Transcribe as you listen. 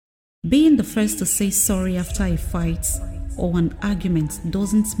Being the first to say sorry after a fight or an argument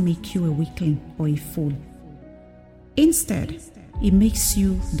doesn't make you a weakling or a fool. Instead, it makes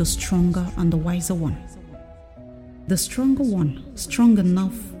you the stronger and the wiser one. The stronger one, strong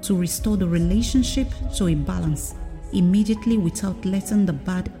enough to restore the relationship to a balance immediately without letting the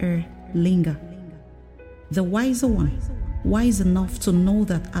bad air linger. The wiser one, wise enough to know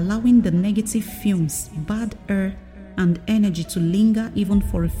that allowing the negative fumes, bad air, and energy to linger even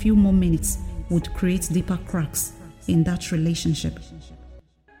for a few more minutes would create deeper cracks in that relationship.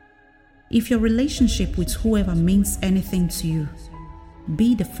 If your relationship with whoever means anything to you,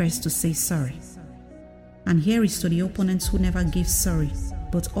 be the first to say sorry. And here is to the opponent who never gives sorry,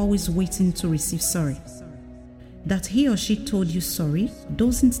 but always waiting to receive sorry. That he or she told you sorry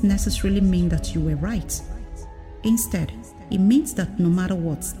doesn't necessarily mean that you were right. Instead, it means that no matter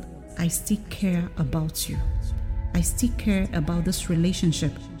what, I still care about you. I still care about this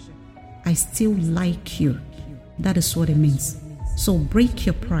relationship. I still like you. That is what it means. So break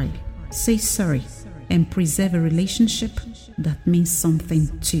your pride, say sorry, and preserve a relationship that means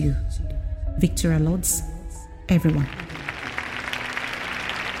something to you. Victoria Lords, everyone.